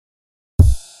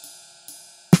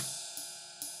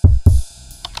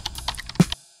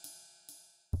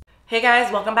Hey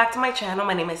guys, welcome back to my channel.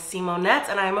 My name is Simonet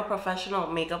and I am a professional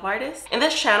makeup artist. In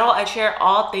this channel, I share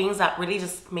all things that really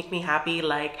just make me happy,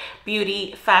 like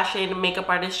beauty, fashion, makeup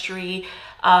artistry,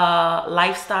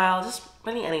 lifestyle, just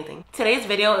really anything. Today's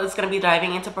video is going to be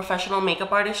diving into professional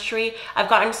makeup artistry. I've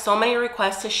gotten so many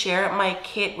requests to share my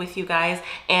kit with you guys,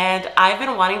 and I've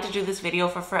been wanting to do this video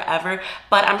for forever,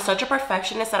 but I'm such a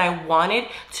perfectionist that I wanted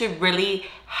to really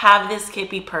have this kit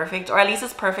be perfect, or at least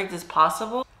as perfect as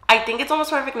possible. I think it's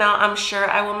almost perfect now. I'm sure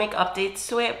I will make updates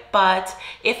to it, but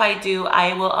if I do,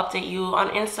 I will update you on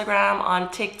Instagram, on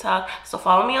TikTok, so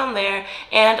follow me on there,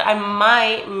 and I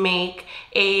might make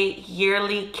a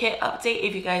yearly kit update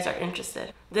if you guys are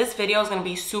interested. This video is going to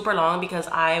be super long because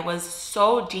I was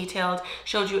so detailed,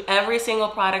 showed you every single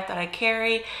product that I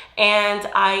carry, and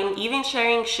I'm even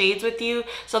sharing shades with you.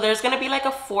 So there's going to be like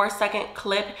a 4-second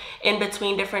clip in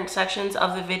between different sections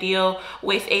of the video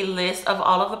with a list of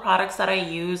all of the products that I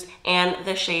use and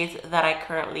the shades that I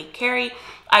currently carry.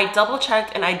 I double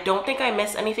checked and I don't think I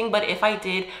missed anything, but if I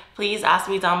did, please ask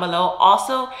me down below.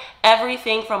 Also,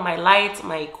 everything from my lights,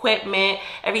 my equipment,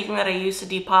 everything that I use to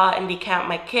depot and decant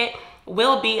my kit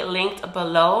will be linked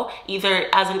below, either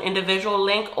as an individual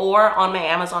link or on my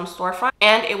Amazon storefront,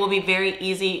 and it will be very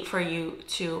easy for you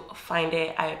to find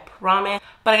it, I promise.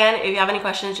 But again, if you have any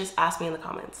questions, just ask me in the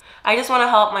comments. I just want to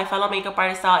help my fellow makeup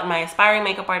artists out and my aspiring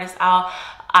makeup artists out.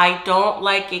 I don't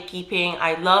like gatekeeping.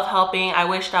 I love helping. I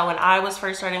wish that when I was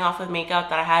first starting off with makeup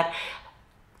that I had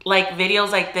like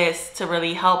videos like this to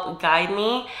really help guide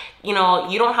me. You know,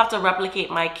 you don't have to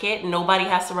replicate my kit. Nobody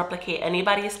has to replicate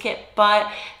anybody's kit,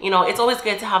 but you know, it's always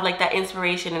good to have like that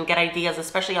inspiration and get ideas,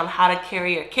 especially on how to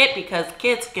carry your kit, because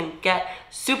kits can get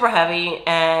super heavy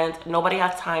and nobody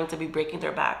has time to be breaking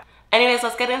their back. Anyways,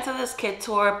 let's get into this kit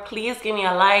tour. Please give me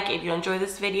a like if you enjoyed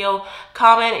this video,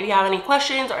 comment if you have any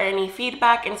questions or any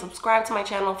feedback, and subscribe to my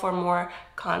channel for more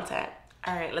content.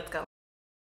 All right, let's go.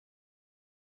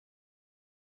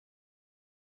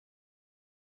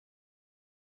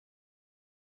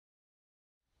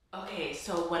 Okay,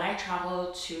 so when I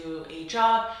travel to a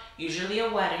job, usually a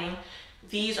wedding,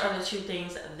 these are the two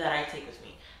things that I take with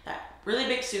me. That really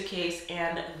big suitcase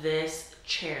and this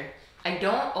chair. I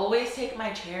don't always take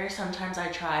my chair. Sometimes I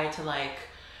try to like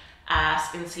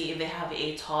ask and see if they have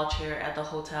a tall chair at the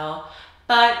hotel,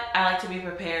 but I like to be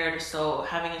prepared, so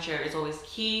having a chair is always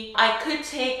key. I could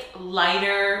take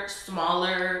lighter,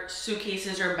 smaller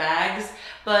suitcases or bags,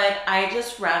 but I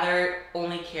just rather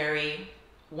only carry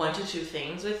 1 to 2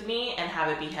 things with me and have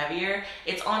it be heavier.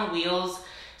 It's on wheels,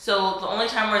 so the only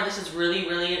time where this is really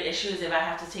an issue is if I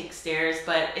have to take stairs,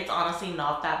 but it's honestly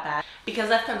not that bad. Because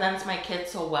I've condensed my kit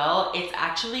so well, it's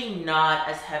actually not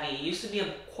as heavy. It used to be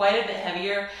quite a bit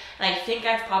heavier, and I think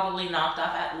I've probably knocked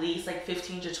off at least like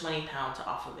 15 to 20 pounds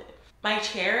off of it. My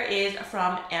chair is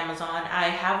from Amazon. I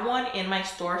have one in my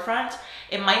storefront.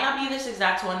 It might not be this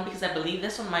exact one because I believe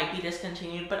this one might be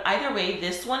discontinued, but either way,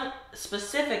 this one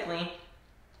specifically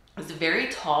is very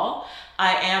tall.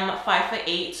 I am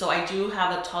 5'8", so I do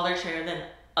have a taller chair than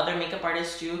other makeup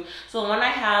artists do. So the one I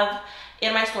have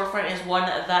in my storefront is one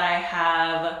that I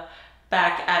have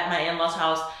back at my in-laws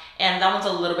house, and that one's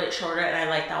a little bit shorter, and I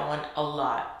like that one a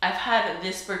lot. I've had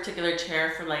this particular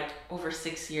chair for like over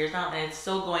 6 years now, and it's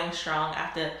still going strong. I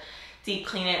have to deep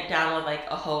clean it down with like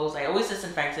a hose. I always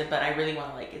disinfect it, but I really want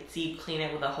to like deep clean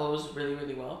it with a hose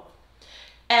really well.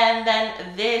 And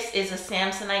then this is a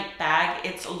Samsonite bag.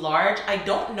 It's large. I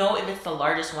don't know if it's the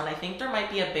largest one. I think there might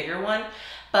be a bigger one,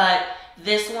 but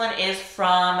this one is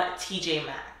from TJ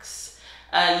Maxx.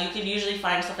 You could usually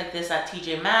find stuff like this at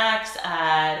TJ Maxx,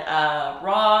 at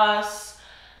Ross,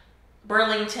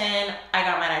 Burlington. I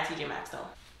got mine at TJ Maxx though.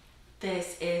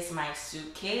 This is my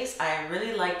suitcase. I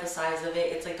really like the size of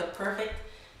it. It's like the perfect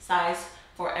size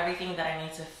for everything that I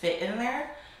need to fit in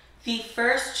there. The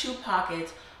first 2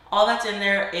 pockets, all that's in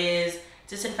there is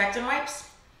disinfectant wipes,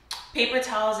 paper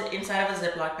towels inside of a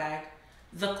Ziploc bag,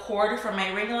 the cord for my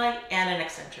ring light, and an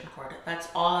extension cord. That's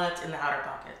all that's in the outer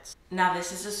pockets. Now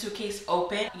this is a suitcase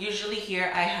open. Usually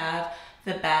here I have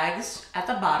the bags at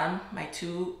the bottom, my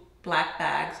 2 black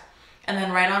bags, and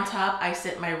then right on top I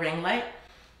sit my ring light.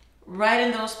 Right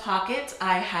in those pockets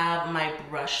I have my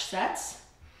brush sets.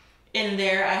 In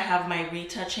there I have my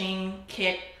retouching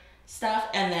kit stuff,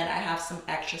 and then I have some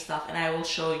extra stuff, and I will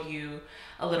show you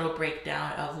a little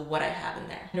breakdown of what I have in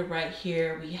there. And right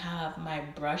here we have my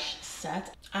brush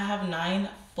set. I have 9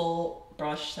 full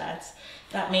brush sets.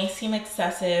 That may seem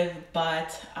excessive,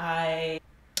 but I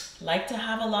like to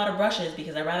have a lot of brushes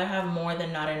because I'd rather have more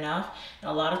than not enough.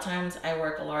 And a lot of times I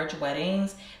work large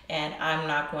weddings and I'm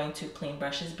not going to clean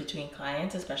brushes between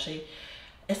clients, especially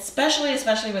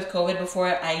especially with COVID. Before,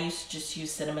 I used to just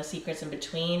use Cinema Secrets in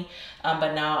between,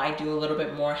 but now I do a little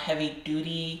bit more heavy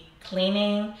duty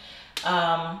cleaning.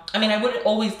 I mean, I would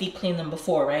always deep clean them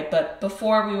before, right? But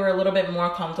before, we were a little bit more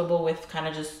comfortable with kind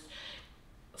of just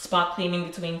spot cleaning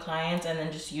between clients and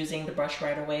then just using the brush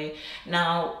right away.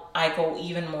 Now I go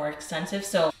even more extensive.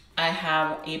 So I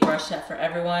have a brush set for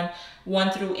everyone,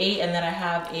 1 through 8, and then I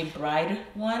have a bride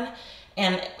one.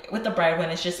 And with the bride one,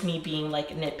 it's just me being like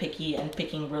nitpicky and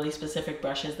picking really specific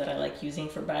brushes that I like using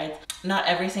for brides. Not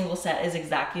every single set is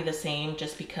exactly the same,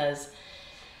 just because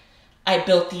I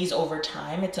built these over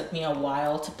time. It took me a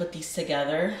while to put these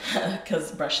together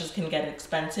because brushes can get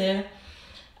expensive.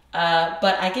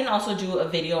 But I can also do a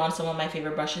video on some of my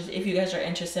favorite brushes if you guys are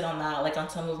interested on that, like on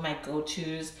some of my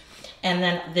go-tos. And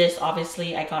then this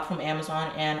obviously I got from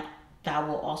Amazon, and that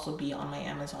will also be on my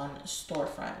Amazon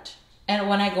storefront. And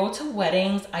when I go to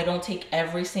weddings, I don't take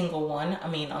every single one. I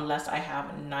mean, unless I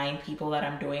have 9 people that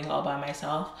I'm doing all by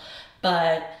myself.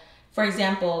 But for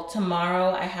example,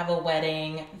 tomorrow I have a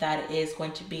wedding that is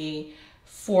going to be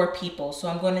 4 people. So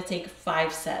I'm going to take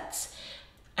 5 sets.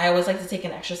 I always like to take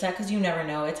an extra set because you never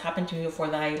know. It's happened to me before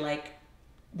that I like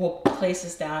will place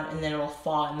this down and then it'll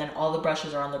fall and then all the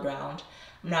brushes are on the ground.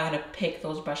 I'm not going to pick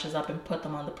those brushes up and put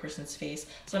them on the person's face.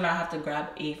 So now I have to grab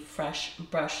a fresh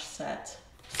brush set.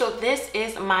 So this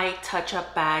is my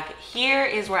touch-up bag. Here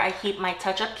is where I keep my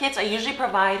touch-up kits. I usually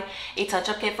provide a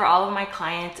touch-up kit for all of my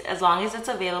clients as long as it's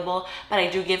available, but I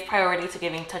do give priority to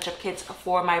giving touch-up kits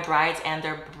for my brides and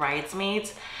their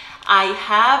bridesmaids. I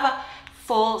have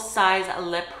full-size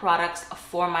lip products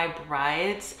for my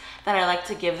brides that I like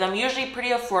to give them. Usually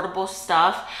pretty affordable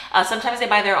stuff. Sometimes they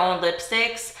buy their own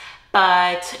lipsticks,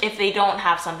 but if they don't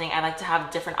have something, I like to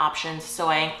have different options. So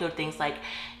I include things like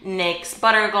NYX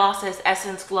butter glosses,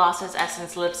 essence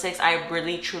lipsticks. I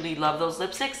really truly love those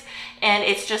lipsticks, and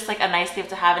it's just like a nice gift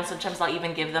to have. And sometimes I'll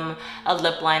even give them a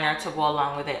lip liner to go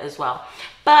along with it as well.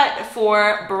 But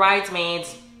for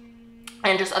bridesmaids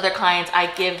and just other clients,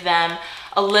 I give them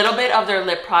a little bit of their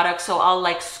lip product. So I'll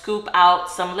like scoop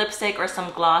out some lipstick or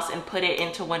some gloss and put it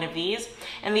into one of these,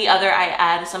 and the other I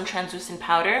add some translucent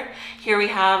powder. Here we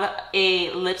have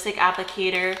a lipstick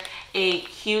applicator, a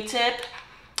Q-tip,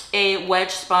 a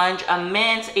wedge sponge, a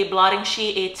mint, a blotting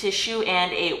sheet, a tissue,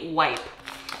 and a wipe.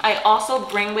 I also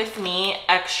bring with me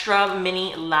extra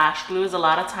mini lash glues. A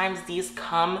lot of times these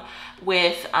come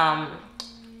with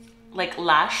like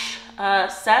lash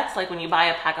sets, like when you buy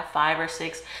a pack of 5 or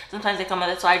 6, sometimes they come with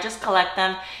it. So I just collect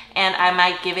them, and I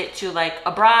might give it to like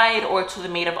a bride or to the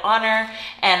maid of honor,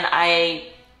 and I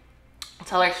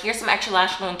tell her, here's some extra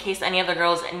lash glue in case any of the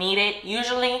girls need it.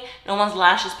 Usually no one's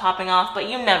lash is popping off, but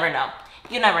you never know.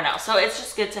 You never know. So it's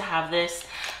just good to have this.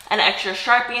 An extra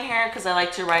Sharpie in here because I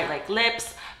like to write like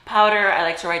lips, powder. I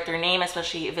like to write their name,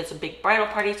 especially if it's a big bridal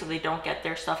party, so they don't get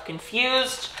their stuff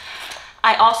confused.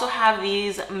 I also have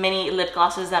these mini lip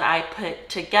glosses that I put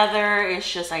together.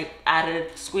 It's just I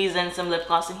squeeze in some lip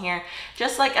gloss in here,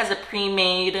 just like as a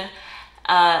pre-made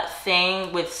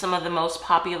thing with some of the most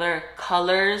popular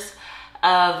colors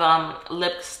of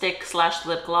lipstick /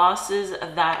 lip glosses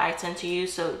that I tend to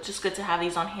use. So just good to have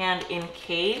these on hand in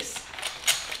case.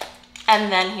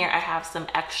 And then here I have some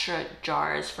extra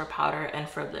jars for powder and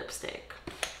for lipstick.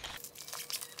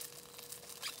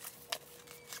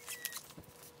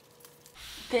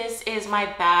 This is my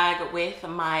bag with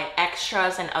my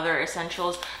extras and other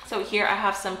essentials. So here I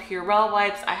have some Purell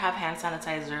wipes. I have hand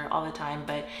sanitizer all the time,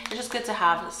 but it's just good to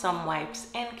have some wipes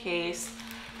in case.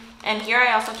 And here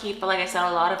I also keep, like I said,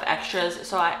 a lot of extras.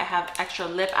 So I have extra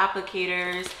lip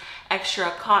applicators,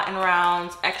 extra cotton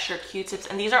rounds, extra Q-tips,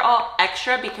 and these are all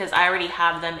extra because I already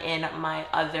have them in my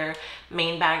other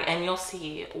main bag, and you'll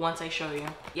see once I show you.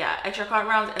 Yeah, extra cotton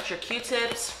rounds, extra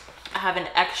Q-tips. I have an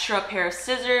extra pair of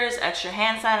scissors, extra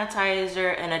hand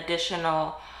sanitizer, an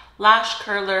additional lash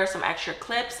curler, some extra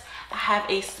clips. I have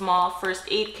a small first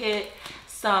aid kit,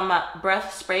 some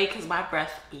breath spray because my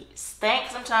breath stank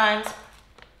sometimes,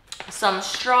 some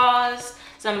straws,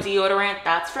 some deodorant,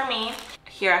 that's for me.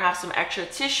 Here I have some extra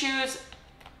tissues,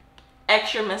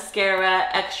 extra mascara,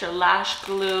 extra lash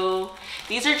glue.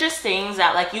 These are just things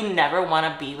that like you never want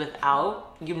to be without.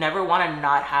 You never want to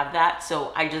not have that.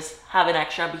 So I just have an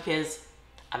extra because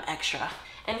I'm extra.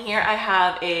 And here I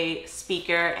have a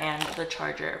speaker and the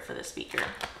charger for the speaker.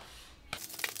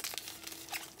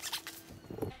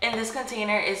 In this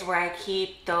container is where I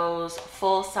keep those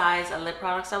full-size lip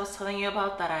products I was telling you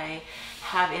about that I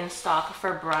have in stock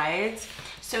for brides.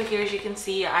 So here, as you can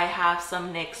see, I have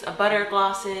some NYX butter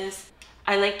glosses.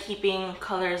 I like keeping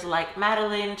colors like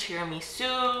Madeleine,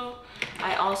 Tiramisu.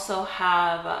 I also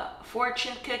have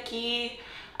Fortune Cookie.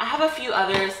 I have a few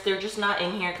others. They're just not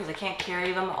in here because I can't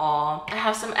carry them all. I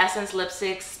have some Essence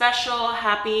lipsticks, Special,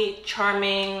 Happy,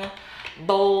 Charming,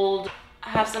 Bold. I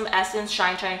have some Essence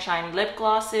Shine Shine Shine lip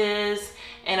glosses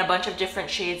and a bunch of different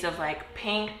shades of like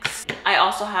pinks. I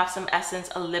also have some Essence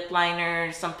lip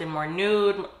liners, something more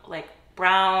nude, like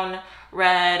brown,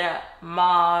 red,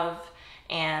 mauve,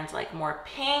 and like more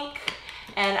pink.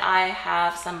 And I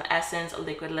have some Essence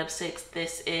liquid lipsticks.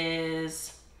 This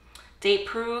is Date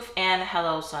Proof and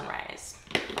Hello Sunrise.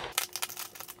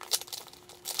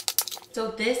 So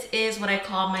this is what I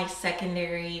call my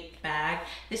secondary bag.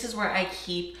 This is where I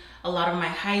keep a lot of my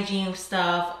hygiene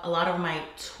stuff, a lot of my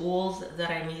tools that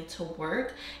I need to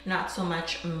work, not so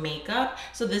much makeup.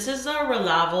 So this is a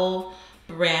Reliable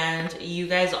brand. You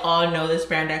guys all know this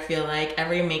brand. I feel like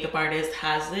every makeup artist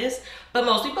has this, but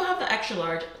most people have the extra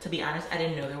large. To be honest, I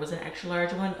didn't know there was an extra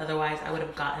large one. Otherwise I would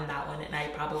have gotten that one, and I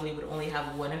probably would only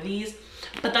have one of these,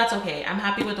 but that's okay. I'm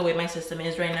happy with the way my system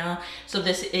is right now. So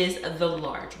this is the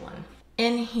large one.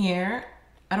 In here,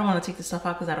 I don't want to take this stuff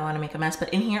out because I don't want to make a mess,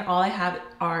 but in here all I have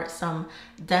are some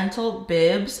dental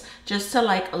bibs just to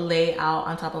like lay out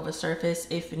on top of a surface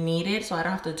if needed, so I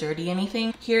don't have to dirty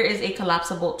anything. Here is a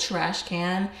collapsible trash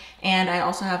can, and I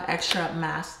also have extra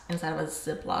masks inside of a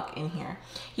Ziploc in here.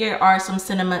 Here are some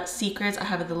Cinema Secrets. I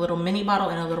have the little mini bottle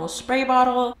and a little spray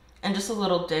bottle, and just a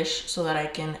little dish so that I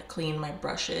can clean my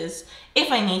brushes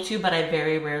if I need to, but I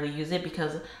very rarely use it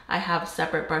because I have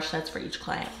separate brush sets for each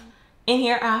client. In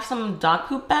here I have some dog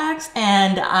poop bags,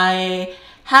 and I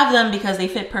have them because they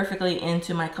fit perfectly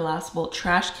into my collapsible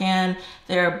trash can.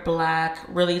 They're black,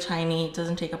 really tiny,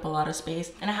 doesn't take up a lot of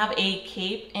space. And I have a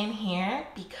cape in here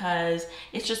because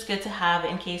it's just good to have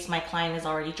in case my client is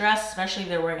already dressed, especially if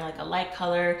they're wearing like a light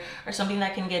color or something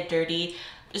that can get dirty.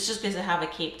 It's just good to have a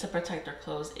cape to protect their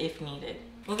clothes if needed.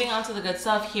 Moving on to the good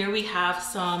stuff, here we have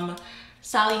some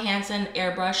Sally Hansen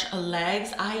airbrush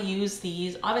legs. I use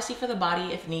these obviously for the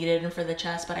body if needed and for the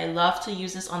chest, but I love to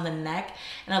use this on the neck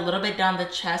and a little bit down the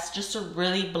chest just to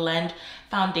really blend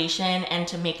foundation and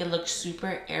to make it look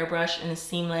super airbrush and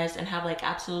seamless and have like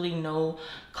absolutely no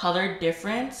color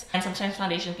difference. And sometimes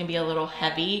foundation can be a little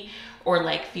heavy or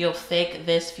like feel thick.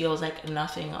 This feels like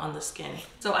nothing on the skin.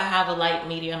 So I have a light,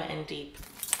 medium, and deep.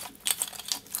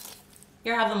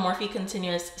 Here I have the Morphe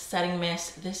Continuous Setting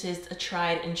Mist. This is a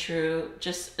tried and true,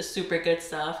 just super good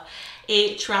stuff.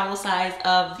 A travel size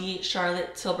of the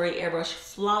Charlotte Tilbury Airbrush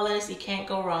Flawless. You can't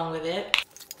go wrong with it.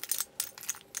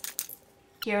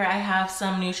 Here I have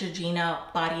some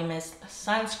Neutrogena Body Mist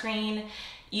Sunscreen.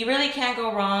 You really can't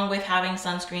go wrong with having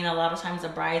sunscreen. A lot of times the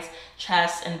bride's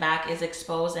chest and back is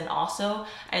exposed, and also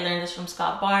I learned this from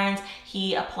Scott Barnes.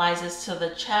 He applies this to the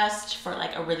chest for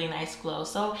like a really nice glow.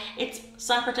 So it's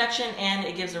sun protection and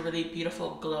it gives a really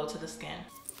beautiful glow to the skin.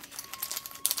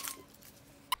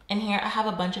 And here I have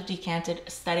a bunch of decanted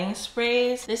setting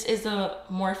sprays. This is the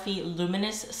Morphe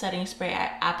Luminous Setting Spray.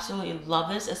 I absolutely love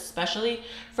this, especially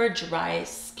for dry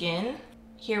skin.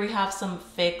 Here we have some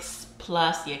Fix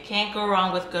Plus. You can't go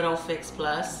wrong with good old Fix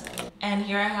Plus. And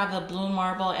here I have the Blue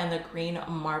Marble and the Green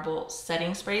Marble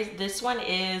setting sprays. This one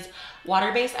is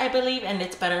water-based, I believe, and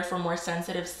it's better for more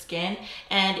sensitive skin.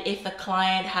 And if the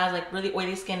client has like really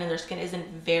oily skin and their skin isn't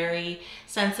very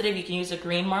sensitive, you can use a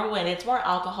Green Marble, and it's more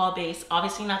alcohol-based.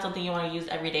 Obviously not something you want to use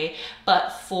every day,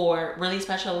 but for really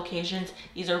special occasions,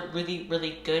 these are really,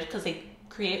 really good because they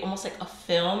create almost like a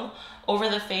film over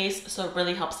the face, so it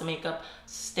really helps the makeup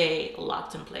stay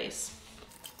locked in place.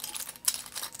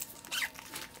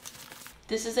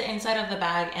 This is the inside of the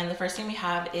bag, and the first thing we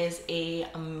have is a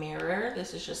mirror.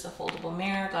 This is just a foldable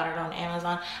mirror. Got it on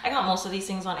Amazon. I got most of these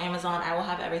things on Amazon. I will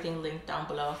have everything linked down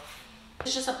below.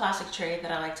 It's just a plastic tray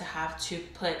that I like to have to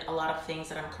put a lot of things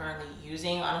that I'm currently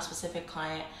using on a specific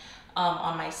client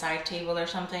on my side table or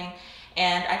something.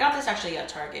 And I got this actually at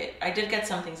Target. I did get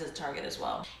some things at Target as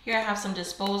well. Here I have some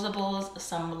disposables,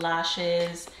 some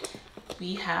lashes.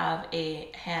 We have a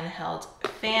handheld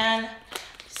fan,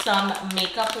 some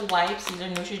makeup wipes. These are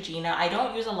Neutrogena. I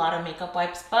don't use a lot of makeup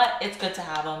wipes, but it's good to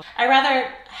have them. I'd rather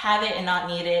have it and not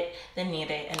need it than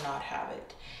need it and not have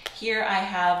it. Here I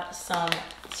have some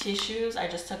tissues. I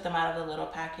just took them out of the little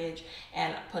package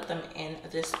and put them in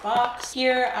this box.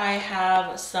 Here I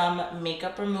have some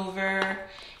makeup remover.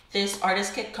 This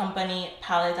Artist Kit Company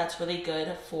palette that's really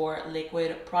good for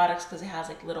liquid products because it has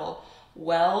like little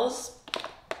wells.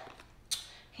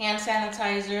 Hand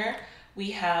sanitizer.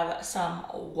 We have some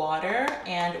water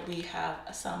and we have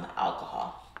some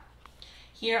alcohol.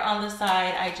 Here on the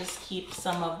side, I just keep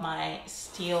some of my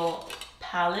steel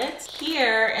palettes.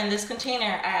 Here in this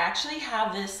container, I actually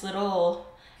have this little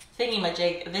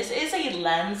thingy-majig. This is a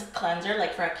lens cleanser,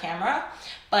 like for a camera,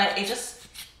 but it just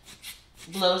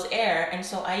blows air, and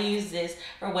so I use this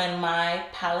for when my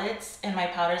palettes and my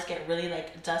powders get really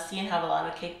like dusty and have a lot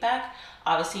of kickback.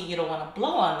 Obviously you don't want to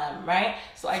blow on them, right?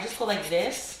 So I just go like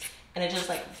this, and it just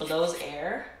like blows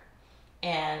air,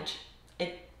 and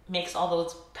it makes all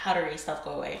those powdery stuff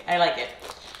go away. I like it.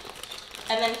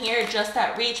 And then here, just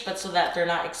at reach, but so that they're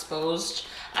not exposed,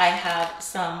 I have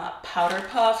some powder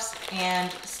puffs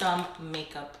and some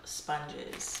makeup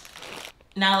sponges.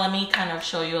 Now let me kind of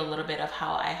show you a little bit of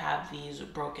how I have these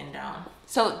broken down.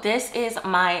 So this is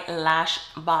my lash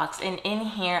box, and in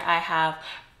here I have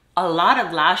a lot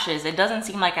of lashes. It doesn't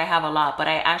seem like I have a lot, but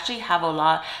I actually have a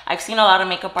lot. I've seen a lot of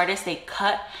makeup artists, they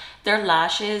cut their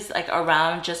lashes like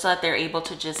around just so that they're able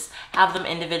to just have them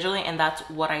individually, and that's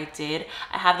what I did.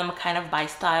 I have them kind of by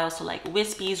style, so like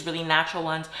wispies, really natural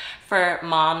ones for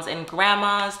moms and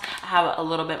grandmas. I have a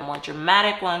little bit more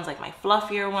dramatic ones, like my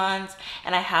fluffier ones,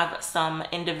 and I have some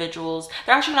individuals.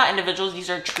 They're actually not individuals,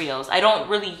 these are trios. I don't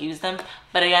really use them,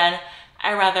 but again,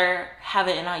 I rather have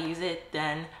it and not use it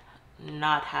than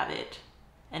not have it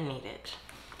and need it.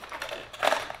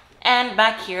 And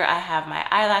back here I have my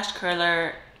eyelash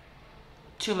curler,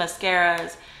 2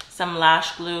 mascaras, some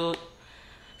lash glue,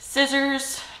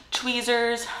 scissors,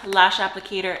 tweezers, lash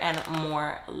applicator, and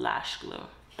more lash glue.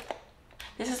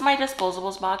 This is my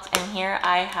disposables box, and here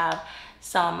I have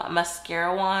some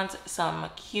mascara wands,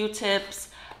 some Q-tips,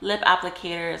 lip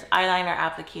applicators, eyeliner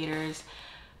applicators,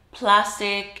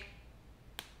 plastic,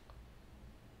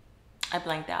 I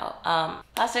blanked out,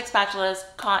 plastic spatulas,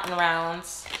 cotton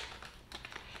rounds.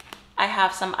 I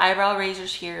have some eyebrow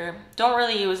razors here. Don't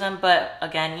really use them, but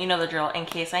again, you know the drill, in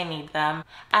case I need them.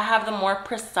 I have the more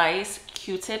precise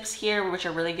Q-tips here, which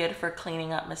are really good for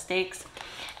cleaning up mistakes.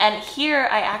 And here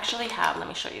I actually have, let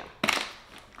me show you.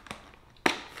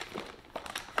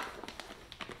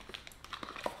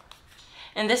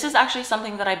 And this is actually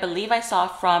something that I believe I saw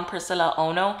from Priscilla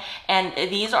Ono. And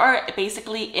these are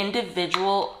basically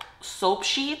individual soap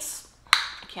sheets.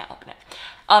 I can't open it.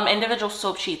 Individual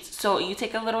soap sheets. So you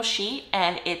take a little sheet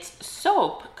and it's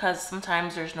soap, because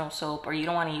sometimes there's no soap, or you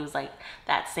don't want to use like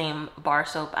that same bar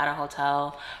soap at a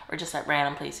hotel or just at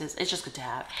random places. It's just good to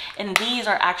have. And these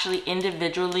are actually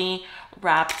individually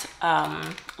wrapped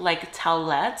like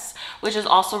towelettes, which is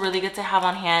also really good to have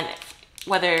on hand,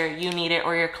 whether you need it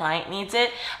or your client needs it.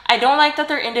 I don't like that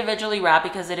they're individually wrapped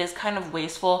because it is kind of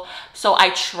wasteful. So I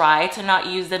try to not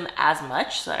use them as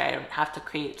much so that I don't have to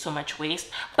create so much waste.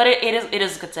 But it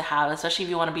is good to have, especially if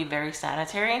you want to be very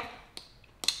sanitary.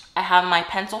 I have my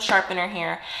pencil sharpener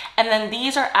here. And then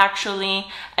these are actually,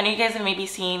 I know you guys have maybe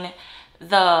seen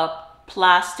the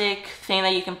plastic thing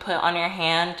that you can put on your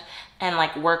hand and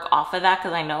like work off of that,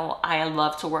 because I know I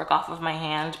love to work off of my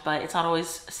hand, but it's not always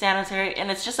sanitary, and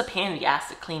it's just a pain in the ass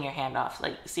to clean your hand off.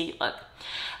 Like, see, look.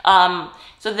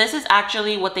 So this is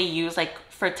actually what they use like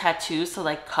for tattoos to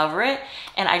like cover it,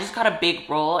 and I just got a big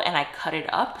roll and I cut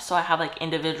it up so I have like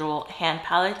individual hand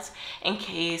palettes in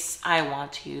case I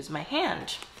want to use my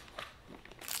hand.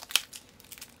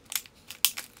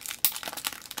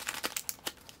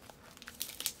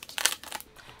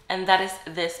 And that is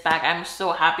this bag. I'm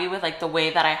so happy with like the way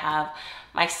that I have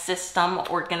my system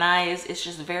organized. It's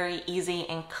just very easy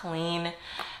and clean,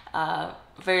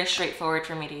 very straightforward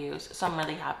for me to use. So I'm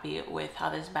really happy with how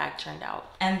this bag turned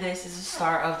out. And this is the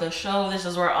star of the show. This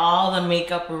is where all the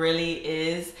makeup really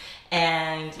is.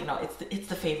 And you know, it's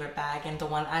the favorite bag, and the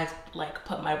one I've like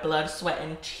put my blood, sweat,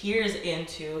 and tears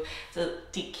into to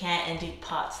decant and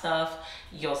depot stuff.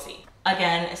 You'll see.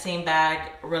 Again, same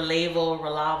bag, reliable,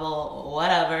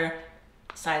 whatever,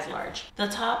 size large. The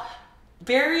top,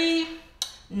 very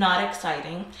not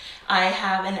exciting. I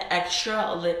have an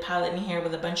extra lip palette in here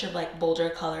with a bunch of like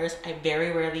bolder colors. I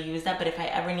very rarely use that, but if I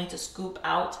ever need to scoop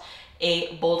out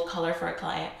a bold color for a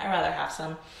client, I'd rather have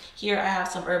some. Here I have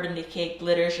some Urban Decay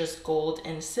glitters, just gold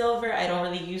and silver. I don't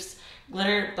really use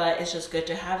glitter, but it's just good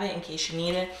to have it in case you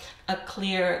need it. A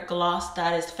clear gloss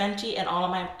that is Fenty, and all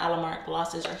of my Alamar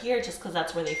glosses are here just because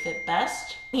that's where they fit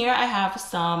best. Here I have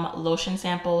some lotion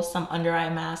samples, some under eye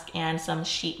mask, and some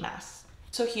sheet masks.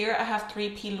 So here I have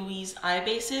 3 P. Louise eye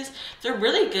bases. They're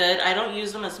really good. I don't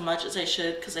use them as much as I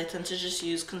should because I tend to just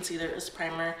use concealer as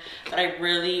primer. But I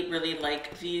really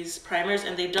like these primers,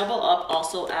 and they double up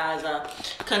also as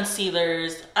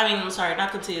concealers. I mean, I'm sorry,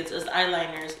 not concealers, as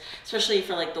eyeliners, especially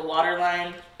for like the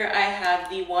waterline. Here I have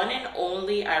the one and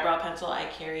only eyebrow pencil I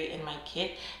carry in my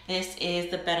kit. This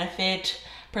is the Benefit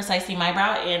Precisely My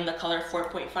Brow in the color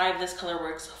 4.5. This color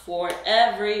works for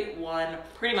everyone,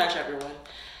 pretty much everyone.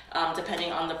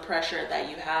 Depending on the pressure that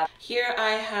you have. Here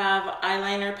I have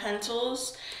eyeliner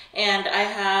pencils, and I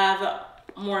have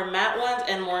more matte ones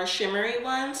and more shimmery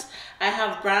ones. I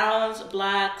have browns,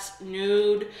 blacks,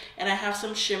 nude, and I have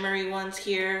some shimmery ones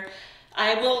here.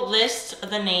 I will list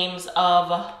the names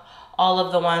of all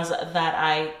of the ones that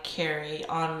I carry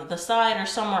on the side or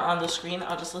somewhere on the screen.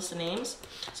 I'll just list the names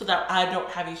so that I don't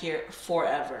have you here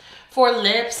forever. For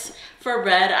lips, for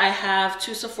red, I have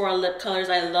 2 Sephora lip colors.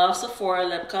 I love Sephora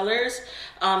lip colors.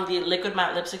 The liquid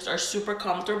matte lipsticks are super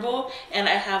comfortable, and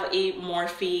I have a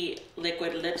Morphe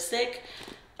liquid lipstick.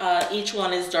 Each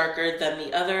one is darker than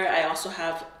the other. I also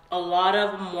have a lot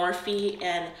of Morphe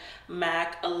and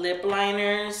MAC lip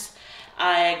liners.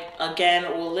 I, again,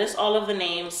 will list all of the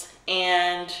names,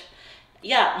 and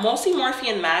yeah, mostly Morphe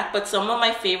and MAC, but some of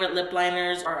my favorite lip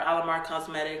liners are Alamar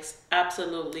Cosmetics.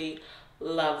 Absolutely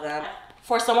love them.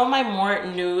 For some of my more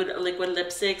nude liquid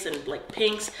lipsticks and like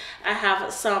pinks, I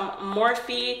have some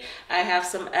Morphe, I have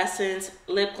some Essence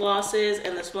lip glosses,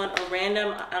 and this one, a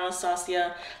random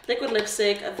Anastasia liquid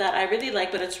lipstick that I really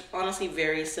like, but it's honestly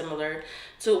very similar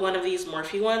to one of these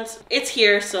Morphe ones. It's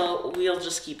here, so we'll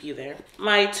just keep you there.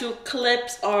 My 2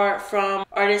 clips are from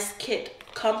Artist Kit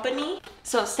Company.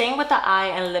 So staying with the eye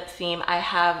and lip theme, I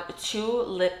have 2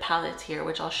 lip palettes here,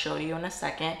 which I'll show you in a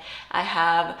second. I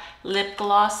have lip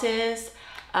glosses,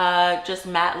 just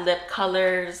matte lip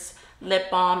colors, lip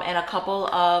balm, and a couple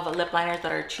of lip liners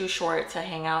that are too short to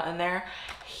hang out in there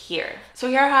here. So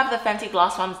here I have the Fenty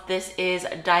Gloss Bombs. This is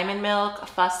Diamond Milk,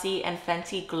 Fussy, and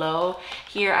Fenty Glow.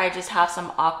 Here I just have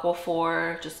some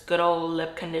Aquaphor, just good old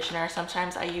lip conditioner.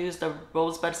 Sometimes I use the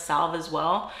Rosebud Salve as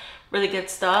well. Really good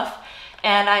stuff.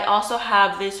 And I also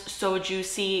have this So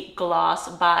Juicy gloss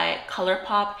by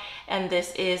ColourPop, and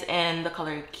this is in the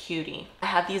color Cutie. I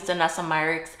have these Danessa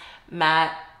Myricks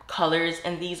matte colors,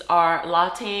 and these are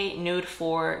Latte, Nude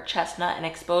 4, Chestnut, and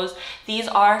Exposed. These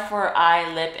are for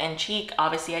eye, lip, and cheek.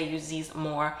 Obviously, I use these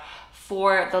more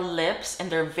for the lips,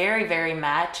 and they're very, very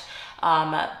matte.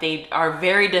 They are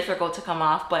very difficult to come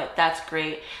off, but that's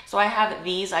great. So I have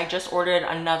these. I just ordered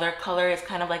another color. It's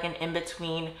kind of like an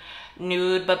in-between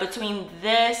nude, but between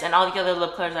this and all the other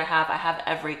lip colors I have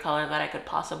every color that I could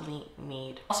possibly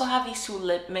need. I also have these 2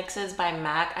 lip mixes by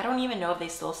MAC. I don't even know if they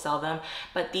still sell them,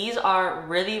 but these are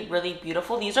really, really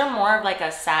beautiful. These are more of like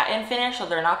a satin finish, so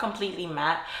they're not completely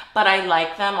matte, but I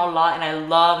like them a lot, and I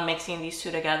love mixing these 2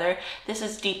 together. This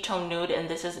is Deep Tone Nude, and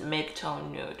this is Mid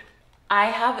Tone Nude. I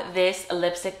have this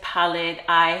lipstick palette.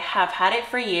 I have had it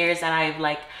for years, and I've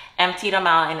like emptied them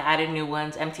out and added new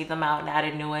ones, emptied them out and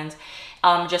added new ones.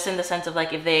 Just in the sense of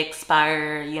like if they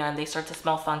expire, you know, and they start to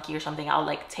smell funky or something, I'll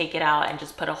like take it out and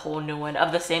just put a whole new one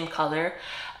of the same color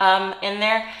in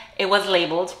there. It was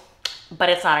labeled, but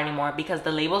it's not anymore because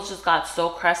the labels just got so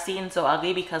crusty and so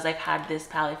ugly because I've had this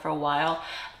palette for a while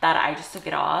that I just took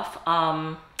it off.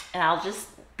 And I'll just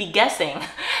be guessing.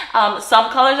 Some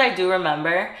colors I do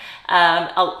remember.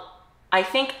 I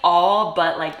think all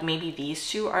but like maybe these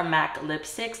 2 are MAC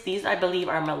lipsticks. These I believe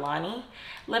are Milani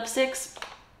lipsticks.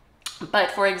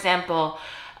 But for example,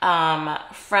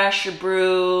 Fresh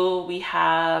Brew, we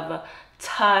have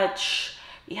Touch,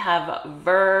 we have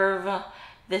Verve,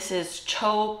 this is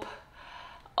Taupe.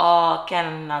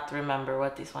 Cannot remember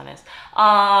what this one is.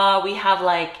 We have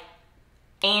like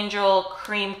Angel,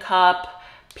 Cream Cup,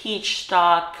 Peach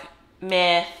Stock,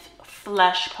 Myth,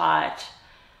 Flesh Pot,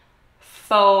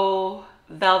 Faux,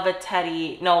 Velvet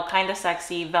Teddy, no, Kinda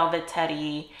Sexy, Velvet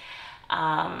Teddy,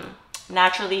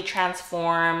 Naturally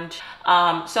Transformed.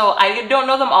 So I don't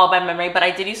know them all by memory, but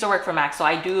I did used to work for MAC, so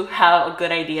I do have a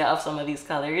good idea of some of these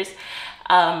colors.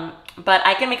 But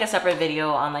I can make a separate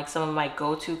video on like some of my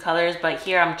go-to colors, but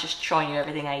here I'm just showing you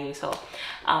everything I use, so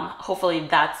hopefully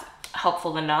that's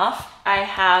helpful enough. I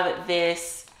have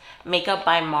this Makeup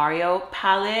by Mario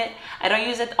palette. I don't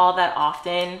use it all that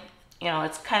often, you know,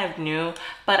 it's kind of new,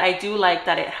 but I do like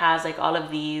that it has like all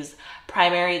of these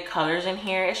primary colors in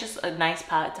here. It's just a nice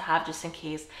palette to have just in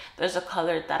case there's a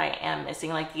color that I am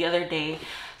missing. Like the other day,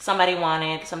 somebody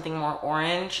wanted something more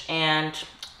orange, and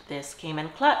this came in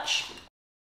clutch.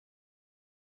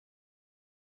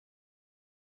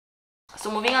 So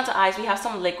moving on to eyes, we have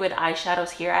some liquid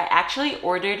eyeshadows here. I actually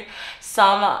ordered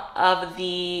some of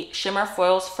the shimmer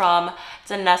foils from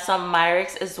Danessa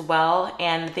Myricks as well,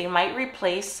 and they might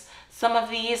replace some of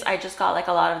these. I just got like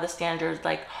a lot of the standards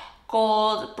like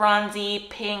gold, bronzy,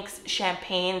 pinks,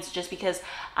 champagnes, just because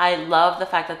I love the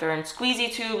fact that they're in squeezy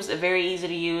tubes, very easy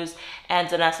to use, and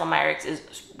Danessa Myricks is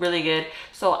really good.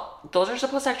 So those are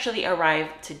supposed to actually arrive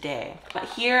today. But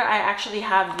here I actually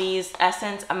have these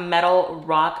Essence Metal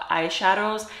Rock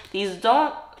eyeshadows. These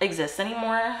don't exist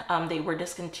anymore. They were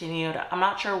discontinued. I'm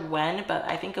not sure when, but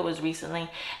I think it was recently. And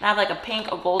I have like a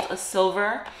pink, a gold, a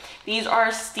silver. These are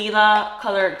Stila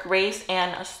color Grace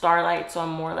and a Starlight, so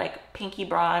I'm more like pinky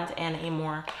bronze and a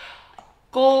more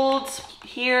gold.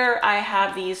 Here I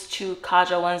have these two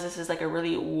Kaja ones. This is like a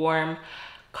really warm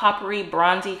coppery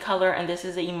bronzy color, and this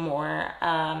is a more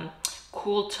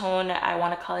cool tone. I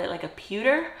want to call it like a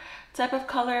pewter type of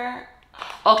color.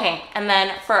 Okay, and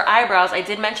then for eyebrows, I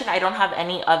did mention I don't have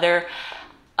any other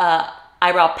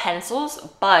eyebrow pencils,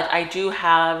 but I do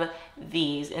have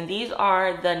these, and these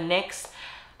are the NYX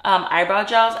eyebrow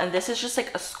gels, and this is just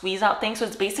like a squeeze out thing. So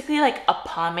it's basically like a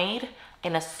pomade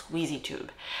in a squeezy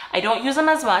tube. I don't use them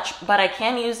as much, but I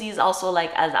can use these also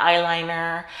like as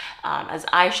eyeliner, as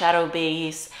eyeshadow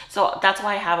base. So that's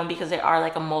why I have them, because they are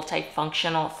like a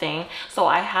multifunctional thing. So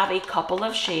I have a couple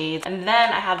of shades, and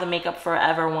then I have the Makeup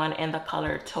Forever one in the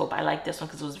color taupe. I like this one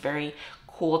because it was very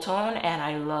cool tone, and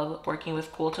I love working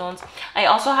with cool tones. I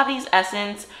also have these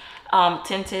Essence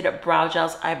tinted brow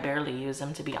gels. I barely use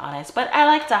them, to be honest, but I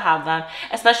like to have them,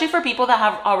 especially for people that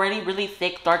have already really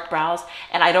thick dark brows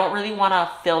and I don't really want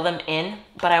to fill them in,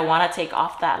 but I want to take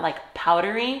off that like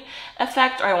powdery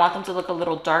effect, or I want them to look a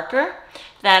little darker.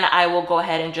 Then I will go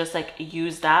ahead and just like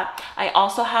use that. I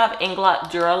also have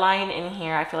Inglot Duraline in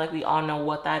here. I feel like we all know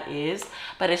what that is,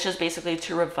 but it's just basically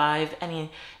to revive any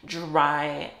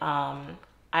dry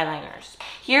eyeliners.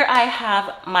 Here I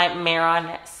have my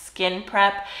Maron Skin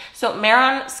Prep. So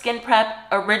Maron Skin Prep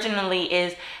originally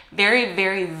is very,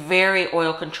 very, very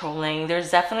oil controlling. There's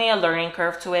definitely a learning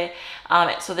curve to it.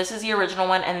 So this is the original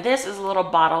one, and this is a little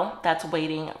bottle that's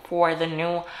waiting for the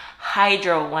new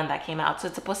Hydro one that came out. So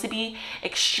it's supposed to be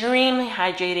extremely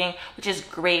hydrating, which is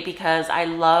great because I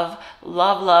love,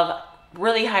 love, love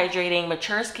really hydrating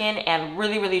mature skin and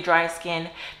really, really dry skin,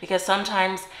 because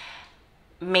sometimes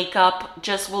makeup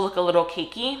just will look a little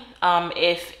cakey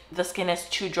if the skin is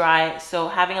too dry. So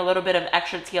having a little bit of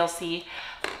extra TLC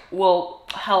will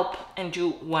help and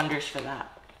do wonders for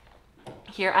that.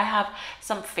 Here I have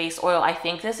some face oil. I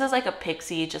think this is like a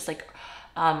Pixie, just like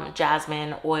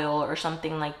jasmine oil or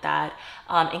something like that,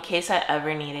 in case I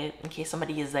ever need it, in case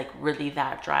somebody is like really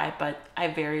that dry, but I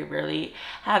very rarely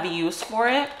have use for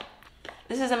it.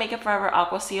 This is a Makeup Forever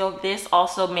Aqua Seal. This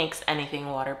also makes anything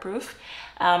waterproof.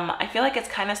 I feel like it's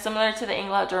kind of similar to the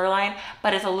Inglot Duraline,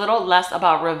 but it's a little less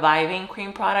about reviving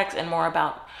cream products and more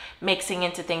about mixing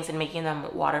into things and making them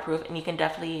waterproof. And you can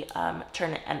definitely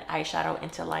turn an eyeshadow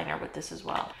into liner with this as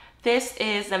well. This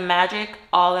is the Magic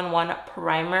All-in-One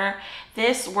Primer.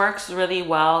 This works really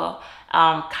well,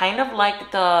 kind of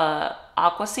like the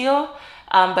Aqua Seal,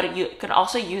 but you can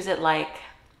also use it like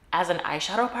as an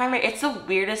eyeshadow primer. It's the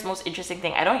weirdest, most interesting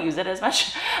thing. I don't use it as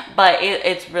much, but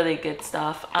it's really good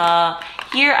stuff.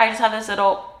 Here I just have this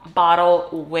little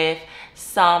bottle with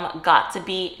some Got To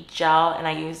Be gel, and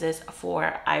I use this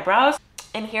for eyebrows.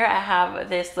 And here I have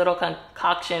this little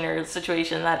concoction or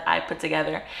situation that I put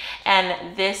together,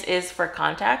 and this is for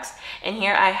contacts. And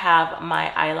here I have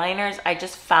my eyeliners. I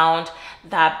just found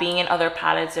that being in other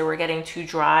palettes, they were getting too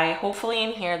dry. Hopefully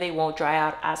in here they won't dry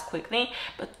out as quickly,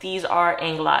 but these are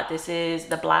Inglot. This is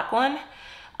the black one,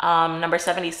 number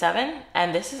 77,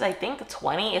 and this is I think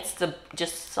 20. It's the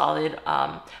just solid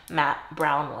matte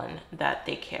brown one that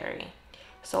they carry.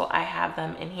 So I have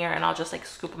them in here, and I'll just like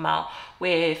scoop them out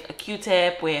with a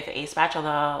Q-tip, with a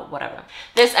spatula, whatever.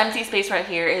 This empty space right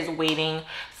here is waiting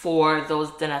for those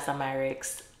Danessa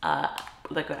Myricks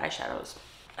liquid eyeshadows.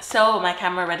 So my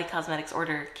Camera Ready Cosmetics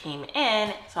order came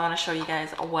in, so I want to show you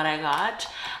guys what I got.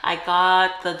 I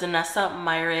got the Danessa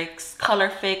Myricks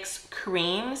Color Fix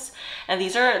creams, and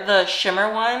these are the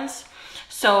shimmer ones.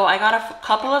 So I got a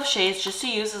couple of shades just to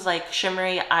use as like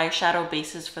shimmery eyeshadow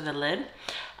bases for the lid.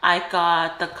 I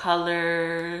got the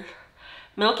color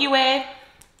Milky Way,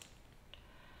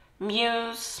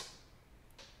 Muse,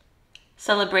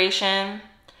 Celebration,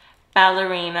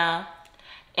 Ballerina,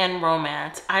 and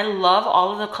Romance. I love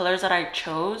all of the colors that I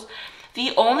chose.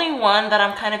 The only one that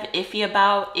I'm kind of iffy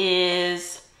about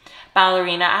is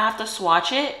Ballerina. I have to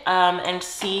swatch it and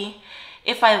see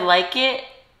if I like it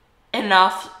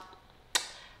enough.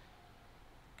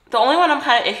 The only one I'm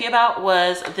kind of iffy about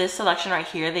was this selection right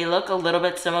here. They look a little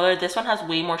bit similar. This one has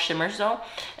way more shimmers though,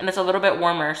 and it's a little bit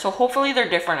warmer. So hopefully they're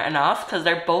different enough, because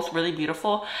they're both really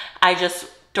beautiful. I just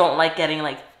don't like getting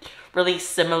like really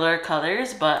similar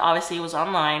colors, but obviously it was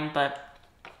online. But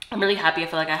I'm really happy. I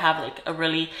feel like I have like a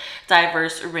really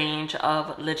diverse range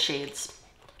of lid shades.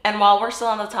 And while we're still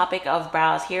on the topic of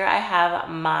brows, here I have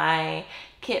my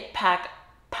Kit Pack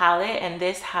palette, and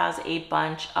this has a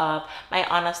bunch of my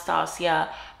Anastasia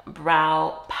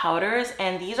brow powders,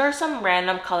 and these are some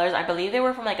random colors. I believe they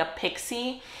were from like a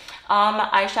Pixie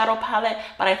eyeshadow palette,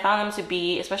 but I found them to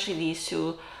be, especially these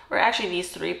two, or actually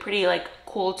these three, pretty like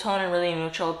cool tone and really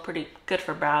neutral, pretty good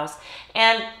for brows.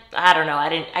 And I don't know,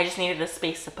 I just needed a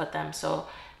space to put them, so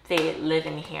they live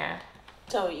in here.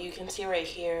 So you can see right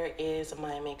here is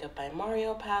my Makeup by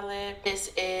Mario palette.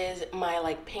 This is my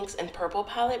like pinks and purple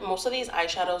palette. Most of these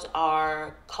eyeshadows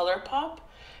are ColourPop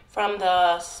from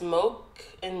the Smoke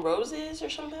and Roses or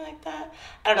something like that.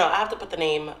 I don't know, I have to put the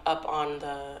name up on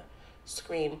the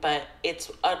screen, but it's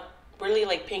a really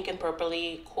like pink and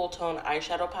purpley cool tone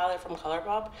eyeshadow palette from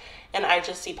ColourPop, and I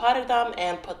just depotted them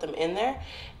and put them in there.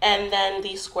 And then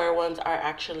these square ones are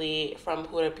actually from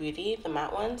Huda Beauty, the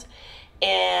matte ones,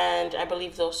 and I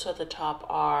believe those two at the top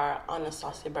are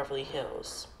Anastasia Beverly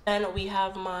Hills. Then we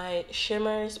have my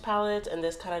shimmers palette, and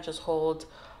this kind of just holds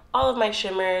all of my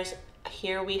shimmers.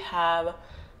 Here we have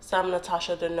some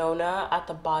Natasha Denona at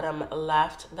the bottom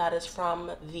left. That is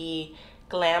from the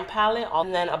Glam palette.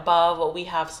 And then above we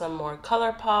have some more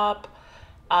ColourPop,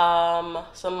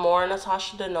 some more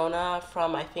Natasha Denona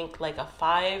from I think like a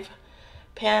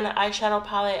 5-pan eyeshadow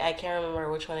palette. I can't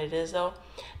remember which one it is though.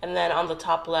 And then on the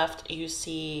top left you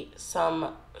see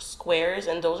some squares,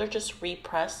 and those are just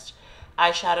repressed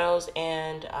eyeshadows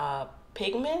and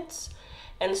pigments,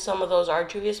 and some of those are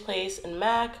Juvia's Place and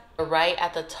MAC. Right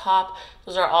at the top,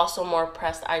 those are also more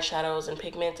pressed eyeshadows and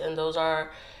pigments, and those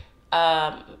are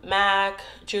MAC,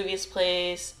 Juvia's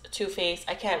Place, Too Faced.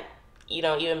 I can't,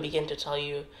 even begin to tell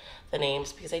you the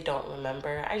names because I don't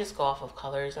remember. I just go off of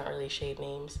colors, not really shade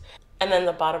names. And then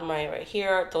the bottom right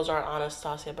here, those are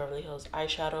Anastasia Beverly Hills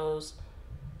eyeshadows.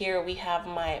 Here we have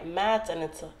my mattes, and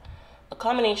it's a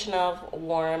combination of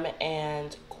warm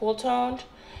and cool toned.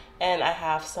 And I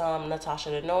have some Natasha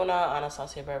Denona,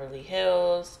 Anastasia Beverly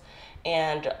Hills,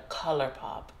 and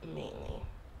ColourPop mainly.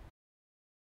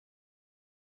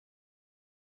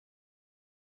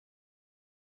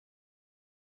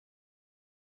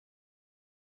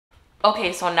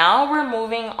 Okay, so now we're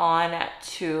moving on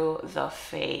to the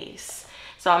face.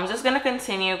 So I'm just gonna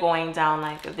continue going down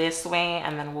like this way,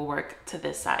 and then we'll work to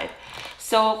this side.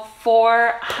 So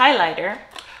for highlighter,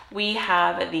 we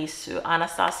have these two,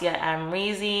 Anastasia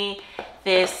Amrezy.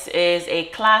 This is a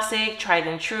classic, tried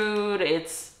and true.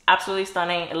 It's absolutely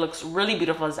stunning. It looks really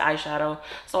beautiful as eyeshadow.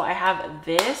 So I have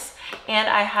this, and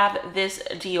I have this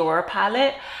Dior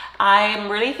palette. I'm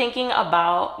really thinking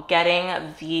about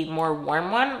getting the more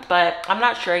warm one, but I'm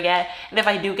not sure yet. And if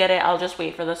I do get it, I'll just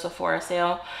wait for the Sephora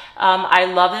sale. I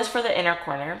love this for the inner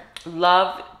corner.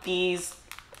 Love these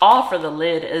all for the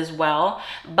lid as well,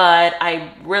 but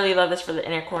I really love this for the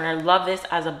inner corner. Love this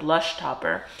as a blush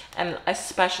topper, and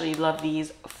especially love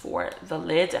these for the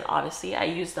lids, and obviously I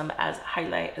use them as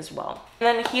highlight as well.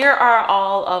 And then here are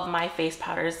all of my face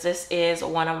powders. This is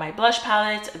one of my blush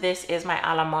palettes. This is my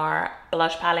Alamar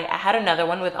blush palette. I had another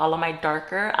one with all of my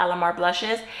darker Alamar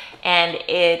blushes, and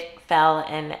it fell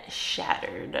and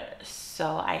shattered,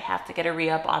 so I have to get a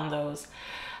re-up on those.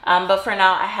 But for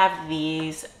now I have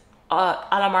these.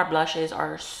 Alamar blushes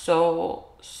are so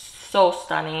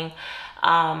stunning.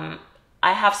 I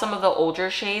have some of the older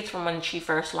shades from when she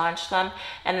first launched them,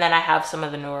 and then I have some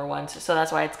of the newer ones, so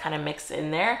that's why it's kind of mixed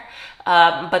in there.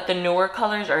 But the newer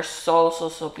colors are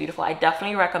so beautiful. I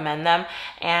definitely recommend them,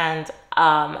 and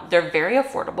they're very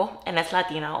affordable, and it's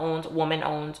Latina owned, woman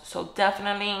owned, so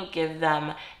definitely give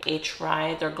them a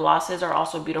try. Their glosses are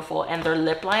also beautiful, and their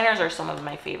lip liners are some of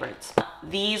my favorites.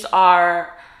 These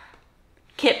are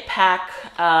Kit Pack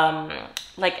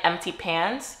like empty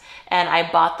pans, and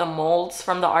I bought the molds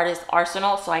from the Artist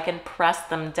Arsenal so I can press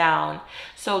them down.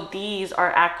 So these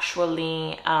are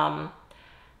actually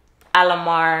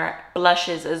Alamar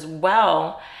blushes as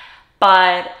well,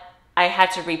 but I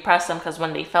had to repress them because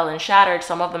when they fell and shattered,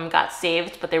 some of them got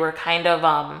saved, but they were kind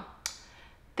of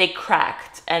they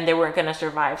cracked and they weren't gonna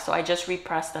survive, so I just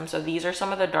repressed them. So these are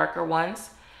some of the darker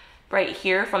ones right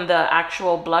here from the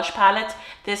actual blush palette.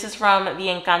 This is from the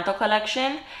Encanto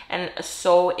collection, and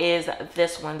so is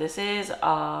this one. This is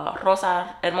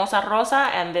Hermosa Rosa,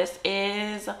 and this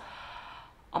is,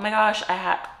 oh my gosh,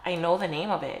 I know the name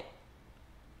of it,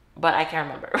 but I can't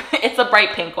remember. It's a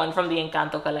bright pink one from the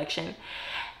Encanto collection.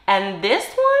 And this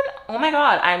one, oh my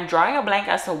god, I'm drawing a blank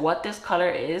as to what this color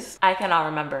is. I cannot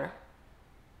remember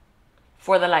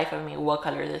for the life of me what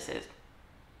color this is.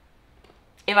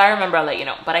 If I remember, I'll let you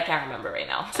know, but I can't remember right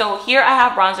now. So here I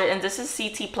have bronzer, and this is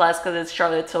CT Plus because it's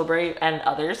Charlotte Tilbury and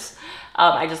others.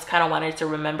 I just kind of wanted to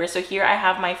remember. So here I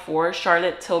have my 4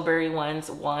 Charlotte Tilbury ones,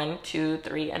 1, 2,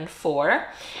 3, and 4.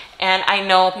 And I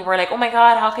know people are like, oh my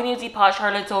god, how can you depot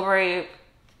Charlotte Tilbury?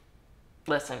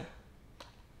 Listen,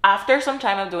 after some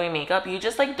time of doing makeup, you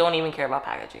just like don't even care about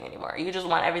packaging anymore. You just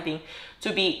want everything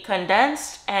to be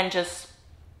condensed and just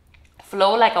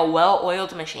flow like a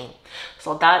well-oiled machine.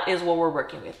 So that is what we're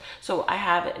working with. So I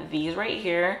have these right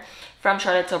here from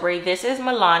Charlotte Tilbury. This is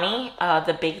Milani,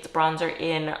 the baked bronzer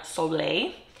in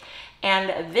Soleil.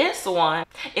 And this one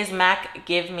is MAC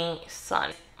Give Me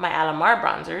Sun, my Alamar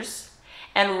bronzers.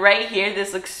 And right here,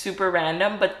 this looks super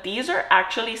random, but these are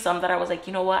actually some that I was like,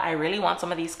 you know what, I really want some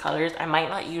of these colors. I might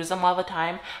not use them all the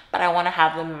time, but I want to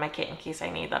have them in my kit in case I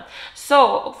need them.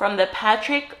 So from the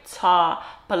Patrick Ta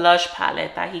blush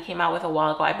palette that he came out with a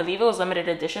while ago, I believe it was limited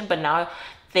edition, but now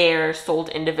they're sold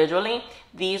individually.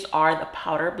 These are the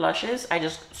powder blushes. I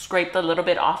just scraped a little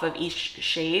bit off of each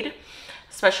shade.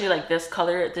 Especially like this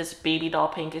color, this baby doll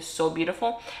pink is so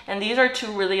beautiful. And these are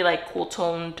two really like cool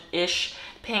toned-ish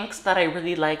pinks that I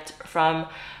really liked from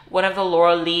one of the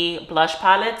Laura Lee blush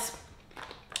palettes.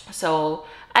 So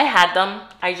I had them.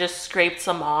 I just scraped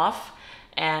some off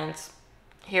and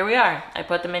here we are. I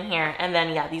put them in here. And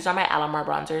then yeah, these are my Alamar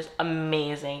bronzers.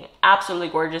 Amazing. Absolutely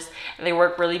gorgeous. And they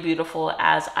work really beautiful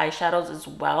as eyeshadows as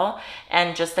well.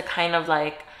 And just the kind of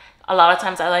like, a lot of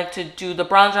times I like to do the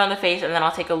bronzer on the face and then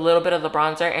I'll take a little bit of the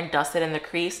bronzer and dust it in the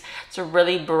crease to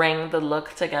really bring the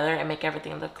look together and make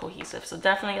everything look cohesive. So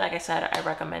definitely, like I said, I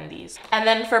recommend these. And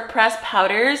then for pressed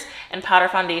powders and powder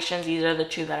foundations, these are the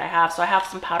two that I have. So I have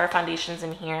some powder foundations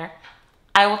in here.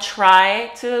 I will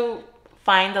try to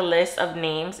find a list of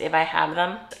names if I have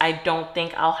them. I don't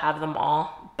think I'll have them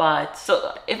all, but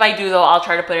so if I do though, I'll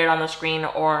try to put it on the screen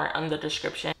or on the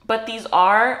description. But these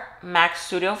are MAC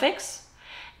Studio Fix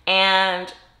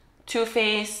and Too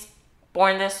Faced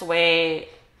Born This Way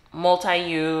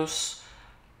multi-use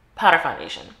powder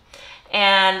foundation.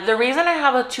 And the reason I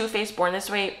have a Too Faced Born This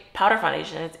Way powder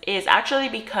foundation is actually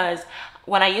because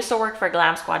when I used to work for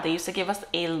Glam Squad, they used to give us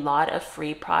a lot of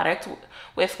free product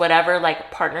with whatever like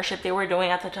partnership they were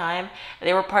doing at the time.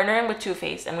 They were partnering with Too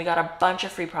Faced and we got a bunch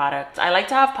of free products. I like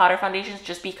to have powder foundations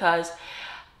just because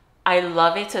I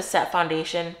love it to set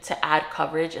foundation, to add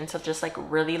coverage, and to just like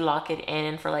really lock it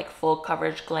in for like full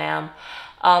coverage glam.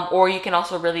 Or you can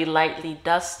also really lightly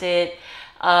dust it.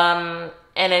 And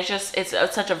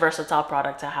it's such a versatile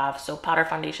product to have. So powder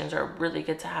foundations are really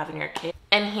good to have in your kit.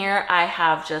 And here I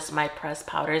have just my pressed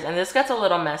powders. And this gets a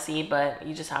little messy, but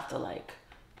you just have to like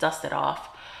dust it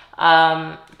off.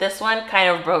 This one kind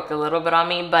of broke a little bit on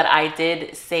me, but I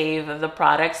did save the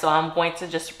product. So I'm going to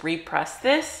just repress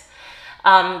this.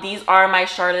 These are my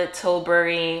Charlotte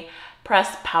Tilbury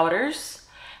pressed powders.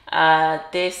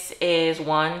 This is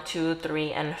 1, 2,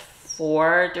 3, and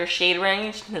 4. Their shade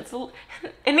range,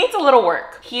 it needs a little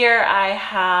work. Here I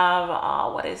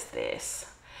have, what is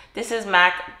this? This is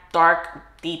MAC Dark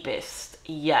Deepest.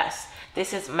 Yes,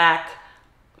 this is MAC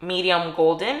Medium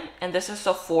Golden, and this is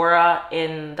Sephora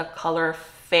in the color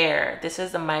Fair. This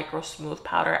is the Micro Smooth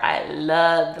powder. I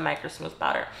love the Micro Smooth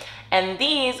powder. And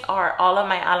these are all of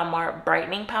my Alamar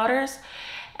brightening powders,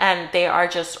 and they are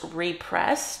just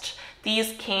repressed.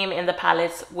 These came in the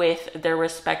palettes with their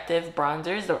respective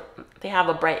bronzers. They have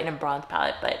a brighten and bronze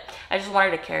palette, but I just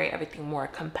wanted to carry everything more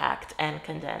compact and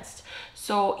condensed.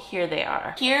 So here they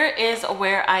are. Here is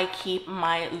where I keep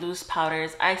my loose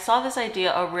powders. I saw this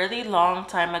idea a really long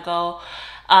time ago,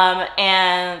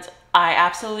 and I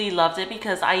absolutely loved it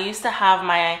because I used to have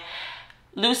my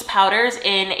loose powders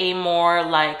in a more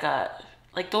like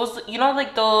those, you know,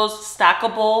 like those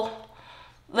stackable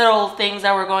little things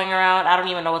that were going around. I don't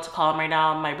even know what to call them right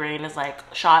now. My brain is like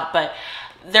shot, but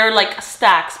they're like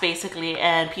stacks basically,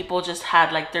 and people just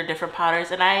had like their different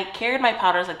powders, and I carried my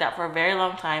powders like that for a very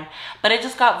long time, but it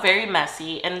just got very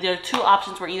messy, and the two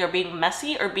options were either being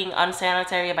messy or being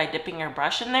unsanitary by dipping your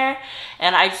brush in there,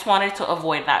 and I just wanted to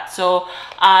avoid that. So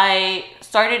I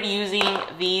started using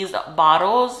these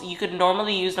bottles. You could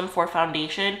normally use them for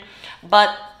foundation,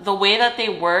 but the way that they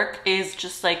work is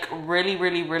just like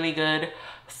really good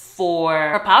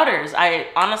for powders. I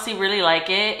honestly really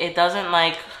like it. It doesn't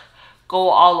like go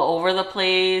all over the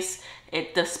place.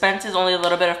 It dispenses only a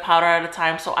little bit of powder at a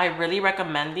time, so I really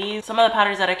recommend these. Some of the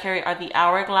powders that I carry are the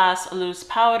Hourglass loose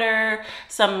powder,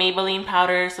 some Maybelline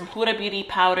powders, some Huda Beauty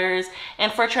powders, and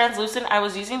for translucent I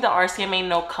was using the RCMA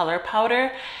no color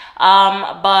powder,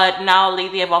 but now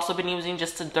lately I've also been using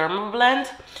just a Derma blend.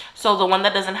 So the one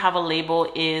that doesn't have a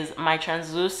label is my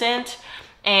translucent,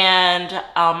 and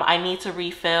I need to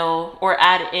refill or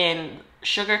add in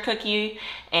Sugar Cookie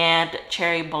and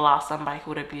Cherry Blossom by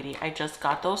Huda Beauty. I just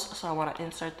got those, so I want to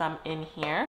insert them in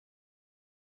here.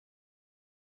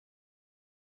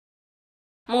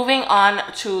 Moving on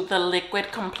to the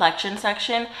liquid complexion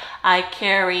section, I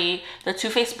carry the Too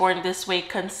Faced Born This Way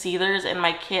concealers in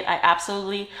my kit. I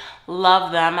absolutely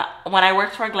love them. When I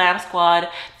worked for Glam Squad,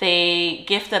 they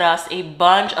gifted us a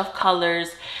bunch of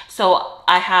colors, so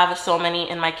I have so many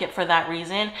in my kit for that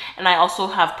reason. And I also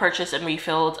have purchased and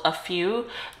refilled a few,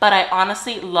 but I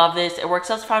honestly love this. It works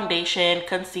as foundation,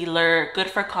 concealer, good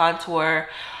for contour.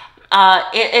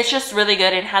 It's just really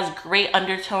good. It has great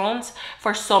undertones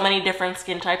for so many different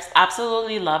skin types.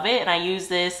 Absolutely love it. And I use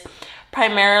this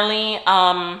primarily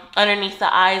underneath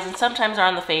the eyes and sometimes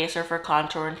around the face or for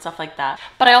contour and stuff like that.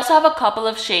 But I also have a couple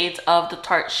of shades of the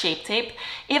Tarte Shape Tape.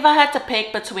 If I had to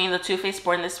pick between the Too Faced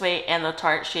Born This Way and the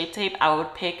Tarte Shape Tape, I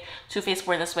would pick Too Faced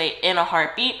Born This Way in a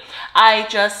heartbeat.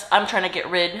 I'm trying to get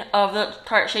rid of the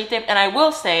Tarte Shape Tape, and I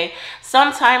will say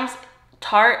sometimes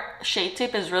Tarte Shape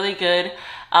Tape is really good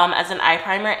as an eye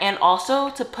primer, and also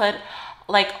to put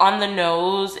like on the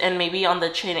nose and maybe on the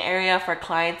chin area for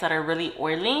clients that are really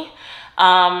oily.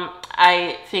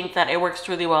 I think that it works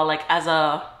really well as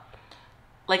a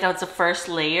first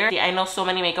layer. I know so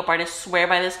many makeup artists swear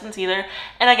by this concealer,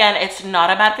 and again, it's not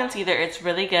a bad concealer. It's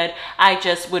really good. I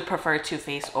just would prefer Too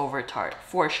Faced over Tarte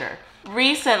for sure.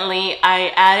 Recently,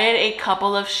 I added a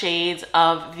couple of shades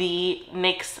of the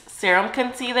NYX Serum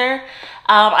Concealer.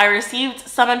 I received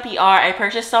some in PR. I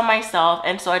purchased some myself,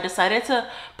 and so I decided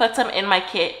to put some in my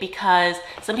kit because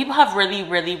some people have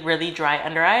really dry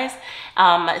under eyes,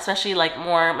 especially like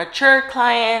more mature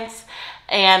clients.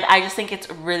 And I just think it's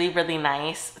really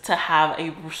nice to have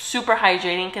a super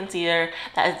hydrating concealer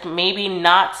that is maybe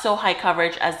not so high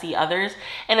coverage as the others.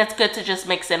 And it's good to just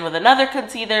mix in with another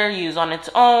concealer, use on its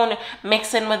own,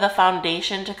 mix in with a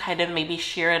foundation to kind of maybe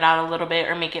sheer it out a little bit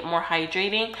or make it more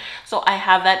hydrating. So I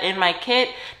have that in my kit.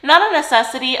 Not a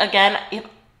necessity. Again, if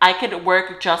I could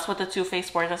work just with the Too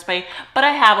Faced Born This Way, but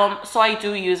I have them, so I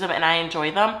do use them and I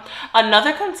enjoy them.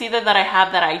 Another concealer that I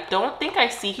have that I don't think I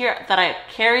see here, that I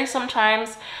carry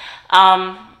sometimes,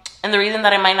 and the reason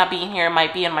that it might not be in here, it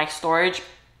might be in my storage,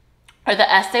 are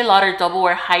the Estee Lauder Double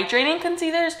Wear Hydrating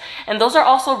Concealers. And those are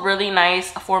also really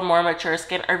nice for more mature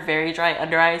skin or very dry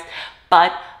under eyes.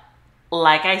 But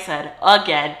like I said,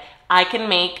 again, I can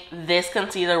make this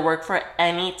concealer work for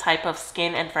any type of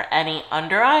skin and for any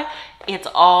under eye. It's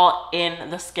all in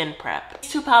the skin prep.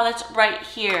 These two palettes right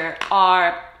here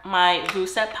are my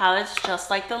Lucette palettes, just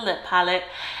like the lip palette.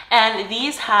 And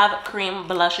these have cream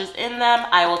blushes in them.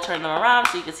 I will turn them around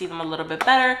so you can see them a little bit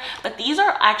better. But these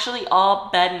are actually all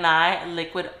Ben Nye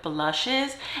liquid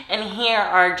blushes. And here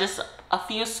are just a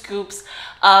few scoops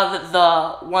of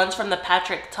the ones from the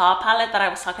Patrick Ta palette that I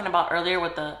was talking about earlier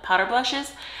with the powder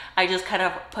blushes. I just kind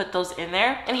of put those in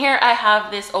there. And here I have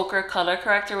this ochre color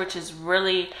corrector, which is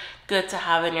really good to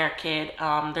have in your kit.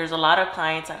 There's a lot of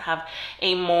clients that have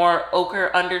a more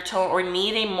ochre undertone or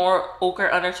need a more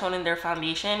ochre undertone in their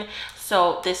foundation.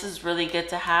 So this is really good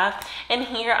to have. And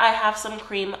here I have some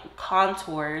cream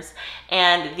contours,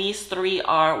 and these three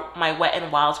are my Wet n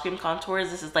Wild cream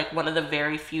contours. This is like one of the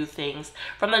very few things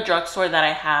from the drugstore that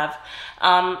I have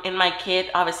in my kit,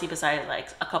 obviously besides like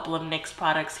a couple of NYX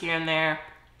products here and there,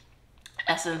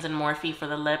 Essence and Morphe for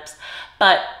the lips.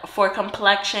 But for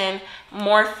complexion,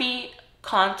 Morphe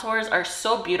contours are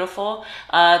so beautiful.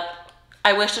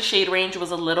 I wish the shade range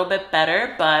was a little bit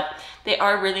better, but they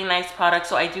are really nice products,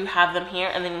 so I do have them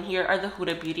here. And then here are the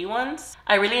Huda Beauty ones.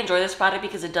 I really enjoy this product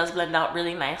because it does blend out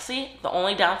really nicely. The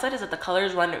only downside is that the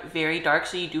colors run very dark,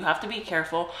 so you do have to be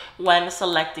careful when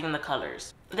selecting the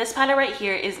colors. This palette right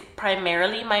here is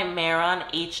primarily my Maron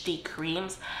HD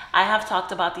creams. I have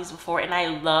talked about these before and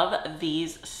I love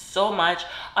these so much.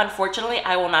 Unfortunately,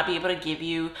 I will not be able to give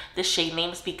you the shade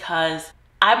names because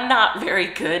I'm not very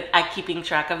good at keeping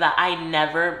track of that. I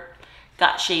never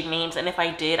got shade names, and if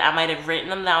I did, I might have written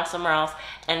them down somewhere else,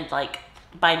 and like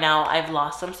by now I've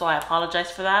lost them, so I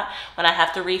apologize for that. When I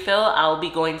have to refill, I'll be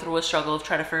going through a struggle of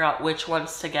trying to figure out which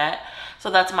ones to get. So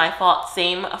that's my fault.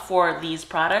 Same for these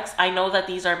products. I know that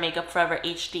these are Makeup Forever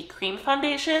HD cream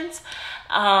foundations,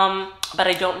 but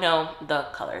I don't know the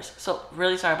colors, so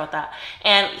really sorry about that.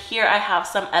 And here I have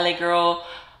some LA Girl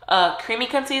creamy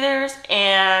concealers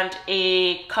and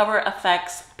a Cover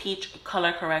FX peach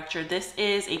color corrector. This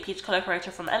is a peach color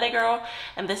corrector from LA Girl,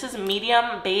 and this is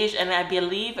medium beige and I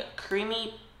believe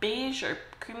creamy beige or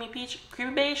creamy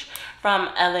beige from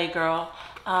LA Girl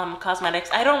Cosmetics.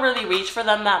 I don't really reach for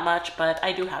them that much, but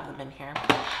I do have them in here.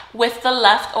 With the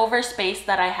leftover space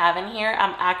that I have in here,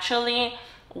 I'm actually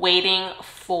waiting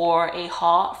for a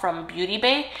haul from Beauty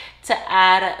Bay to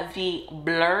add the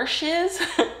blushes.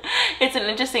 It's an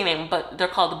interesting name, but they're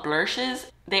called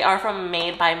blushes. They are from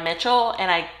Made by Mitchell,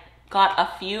 and I got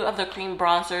a few of the cream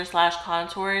bronzers slash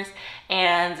contours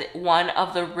and one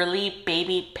of the really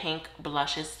baby pink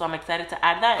blushes. So I'm excited to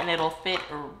add that, and it'll fit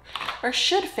or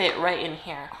should fit right in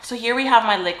here. So here we have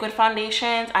my liquid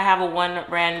foundations. I have a one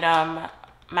random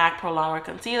MAC Pro Longwear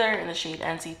Concealer in the shade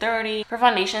NC30. For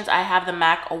foundations, I have the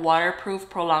MAC Waterproof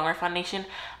Pro Longwear Foundation.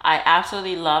 I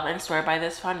absolutely love and swear by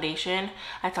this foundation.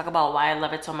 I talk about why I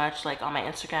love it so much, like on my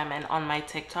Instagram and on my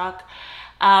TikTok.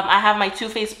 I have my Too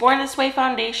Faced Born This Way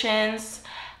foundations.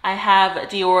 I have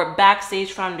Dior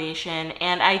Backstage foundation,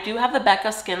 and I do have the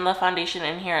Becca Skin Love foundation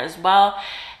in here as well.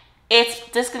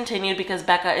 It's discontinued because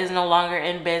Becca is no longer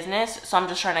in business, so I'm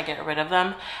just trying to get rid of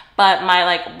them. But my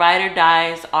like ride or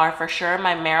dies are for sure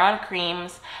my Maron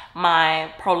creams,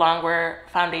 my Pro Longwear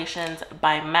foundations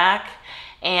by MAC,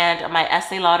 and my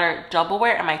Estee Lauder Double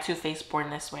Wear, and my Too Faced Born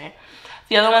This Way.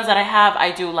 The other ones that I have,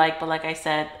 I do like, but like I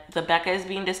said, the Becca is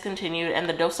being discontinued, and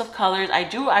the Dose of Colors, I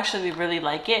do actually really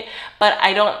like it, but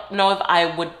I don't know if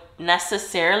I would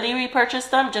necessarily repurchase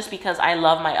them just because I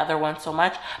love my other ones so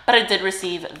much. But I did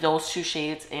receive those two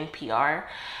shades in PR.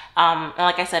 And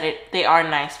like I said, they are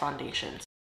nice foundations.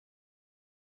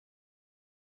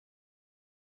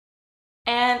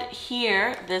 And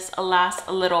here, this last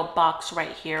little box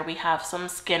right here, we have some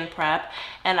skin prep,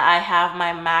 and I have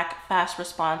my MAC Fast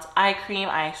Response Eye Cream.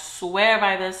 I swear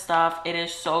by this stuff. It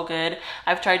is so good.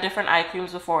 I've tried different eye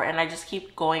creams before, and I just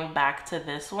keep going back to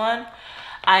this one.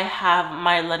 I have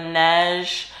my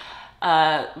Laneige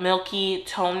Milky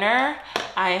Toner.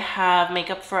 I have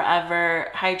Makeup Forever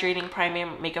Hydrating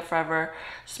Primer, Makeup Forever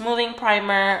Smoothing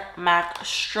Primer, MAC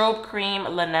Strobe Cream,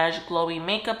 Laneige Glowy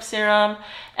Makeup Serum,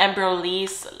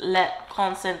 Embryolisse Le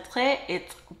Concentré.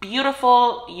 It's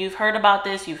beautiful. You've heard about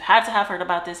this. You've had to have heard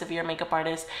about this if you're a makeup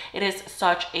artist. It is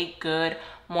such a good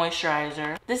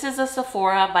moisturizer. This is a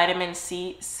Sephora Vitamin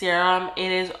C Serum.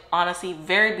 It is honestly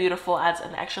very beautiful, adds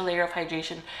an extra layer of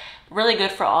hydration. Really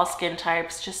good for all skin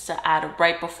types, just to add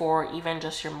right before even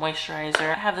just your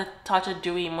moisturizer. I have the Tatcha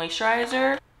Dewy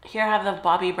Moisturizer. Here I have the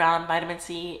Bobbi Brown Vitamin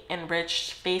C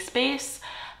Enriched Face Base.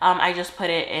 I just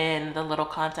put it in the little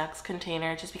contacts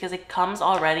container just because it comes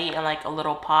already in like a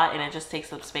little pot and it just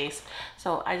takes up space.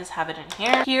 So I just have it in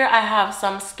here. Here I have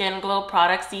some Skin Glow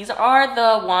products. These are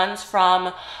the ones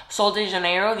from Sol de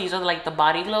Janeiro. These are like the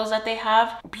body glows that they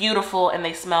have. Beautiful, and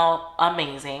they smell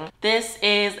amazing. This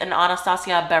is an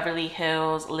Anastasia Beverly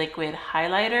Hills liquid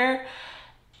highlighter.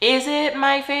 Is it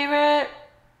my favorite?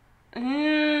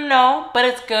 No, but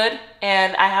it's good,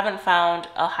 and I haven't found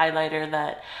a highlighter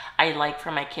that I like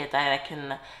for my kit that I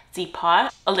can depot.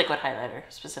 A liquid highlighter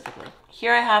specifically.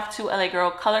 Here I have two LA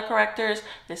Girl color correctors.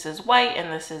 This is white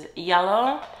and this is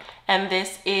yellow, and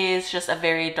this is just a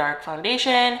very dark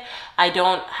foundation. I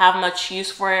don't have much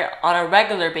use for it on a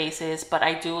regular basis, but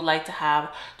I do like to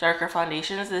have darker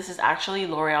foundations. This is actually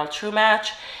L'Oreal True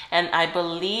Match, and I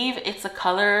believe it's a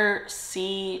color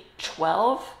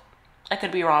C12. I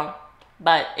could be wrong,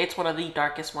 but it's one of the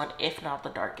darkest one, if not the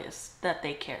darkest, that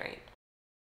they carry.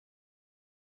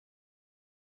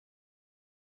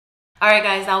 Alright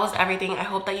guys, that was everything. I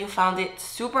hope that you found it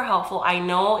super helpful. I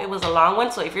know it was a long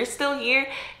one, so if you're still here,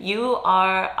 you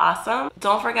are awesome.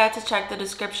 Don't forget to check the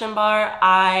description bar.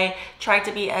 I tried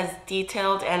to be as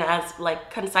detailed and as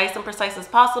like concise and precise as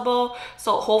possible,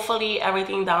 so hopefully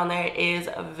everything down there is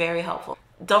very helpful.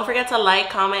 Don't forget to like,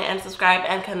 comment, and subscribe,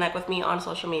 and connect with me on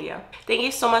social media. Thank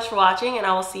you so much for watching, and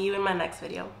I will see you in my next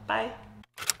video. Bye.